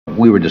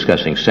We were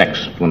discussing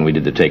sex when we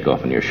did the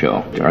takeoff in your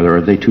show.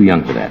 Are they too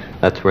young for that?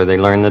 That's where they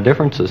learn the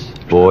differences.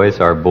 Boys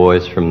are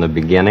boys from the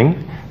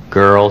beginning.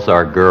 Girls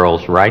are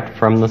girls right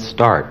from the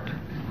start.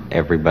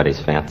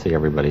 Everybody's fancy,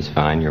 everybody's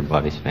fine, your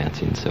body's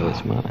fancy, and so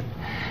is mine.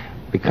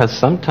 Because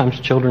sometimes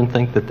children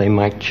think that they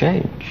might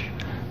change.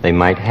 They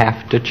might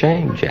have to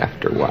change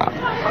after a while.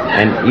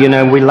 And, you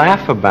know, we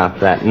laugh about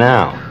that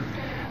now.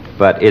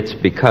 But it's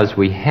because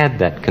we had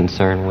that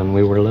concern when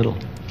we were little.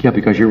 Yeah,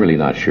 because you're really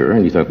not sure,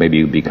 and you thought maybe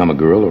you'd become a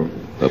girl, or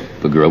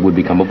a girl would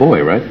become a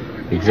boy, right?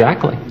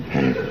 Exactly.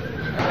 And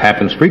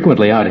happens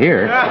frequently out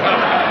here.